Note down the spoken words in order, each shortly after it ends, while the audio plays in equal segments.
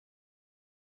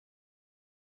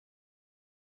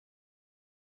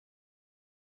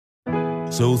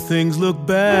So things look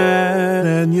bad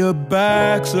and your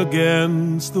back's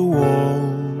against the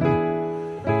wall.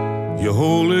 Your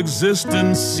whole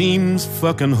existence seems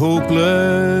fucking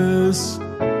hopeless.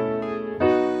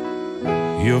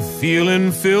 You're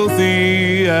feeling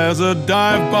filthy as a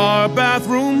dive bar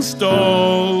bathroom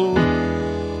stall.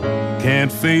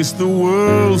 Can't face the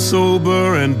world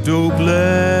sober and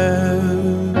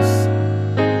dopeless.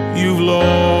 You've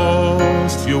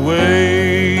lost your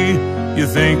way. You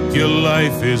think your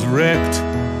life is wrecked.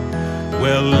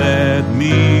 Well, let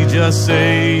me just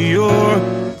say you're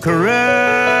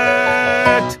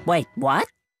correct. Wait, what?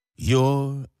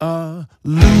 You're a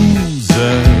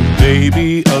loser,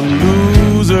 baby, a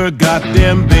loser.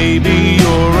 Goddamn, baby,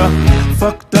 you're a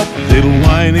fucked up little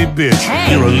whiny bitch.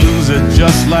 Hey. You're a loser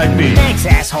just like me. Thanks,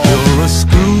 asshole. You're a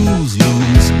screws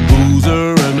loose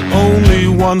boozer, an only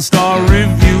one-star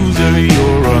refuser.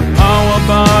 You're a power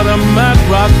bottom at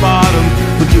rock bottom,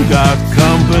 but you got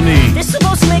company. This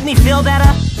supposed to make me feel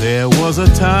better? There was a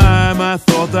time I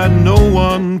thought that no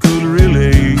one could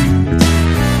relate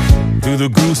to the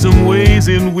gruesome ways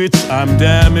in which I'm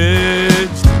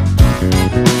damaged.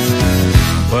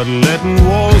 But letting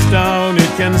walls down, it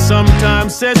can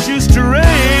sometimes set you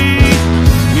straight.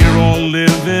 We're all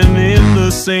living in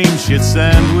the same shit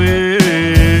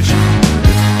sandwich.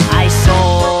 I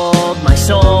sold my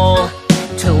soul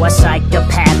to a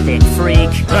psychopathic freak.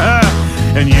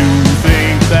 And you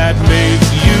think that makes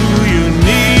you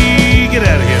unique? Get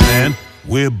out of here, man.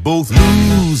 We're both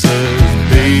losers,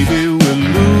 baby, we're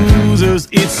losers.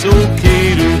 It's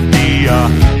okay to be a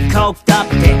Coked up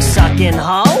dick-sucking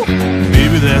hoe?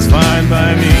 maybe that's fine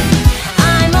by me.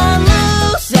 I'm a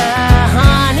loser,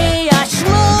 honey, a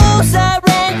schmoozer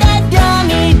and a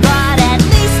dummy, but at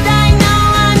least I know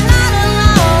I'm not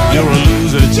alone. You're a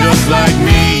loser just like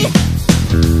me.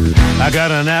 I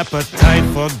got an appetite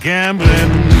for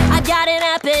gambling. I got an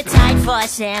appetite for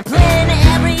sampling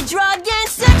every drug and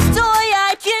sex toy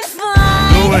I can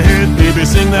find. Go ahead, baby,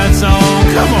 sing that song.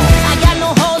 Come on. I got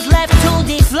no holes left to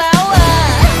deflower.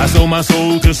 I sold my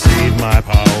soul to save my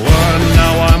power.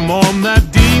 Now I'm on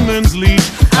that demon's leash.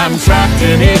 I'm trapped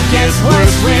and it gets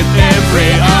worse with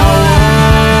every hour.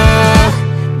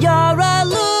 You're a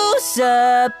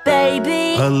loser,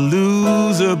 baby. A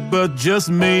loser, but just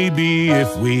maybe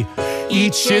if we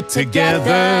eat shit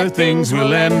together, things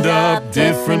will end up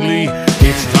differently.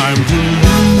 It's time to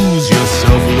lose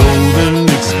yourself, loathe and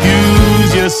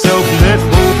excuse yourself. Let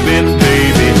hope invade.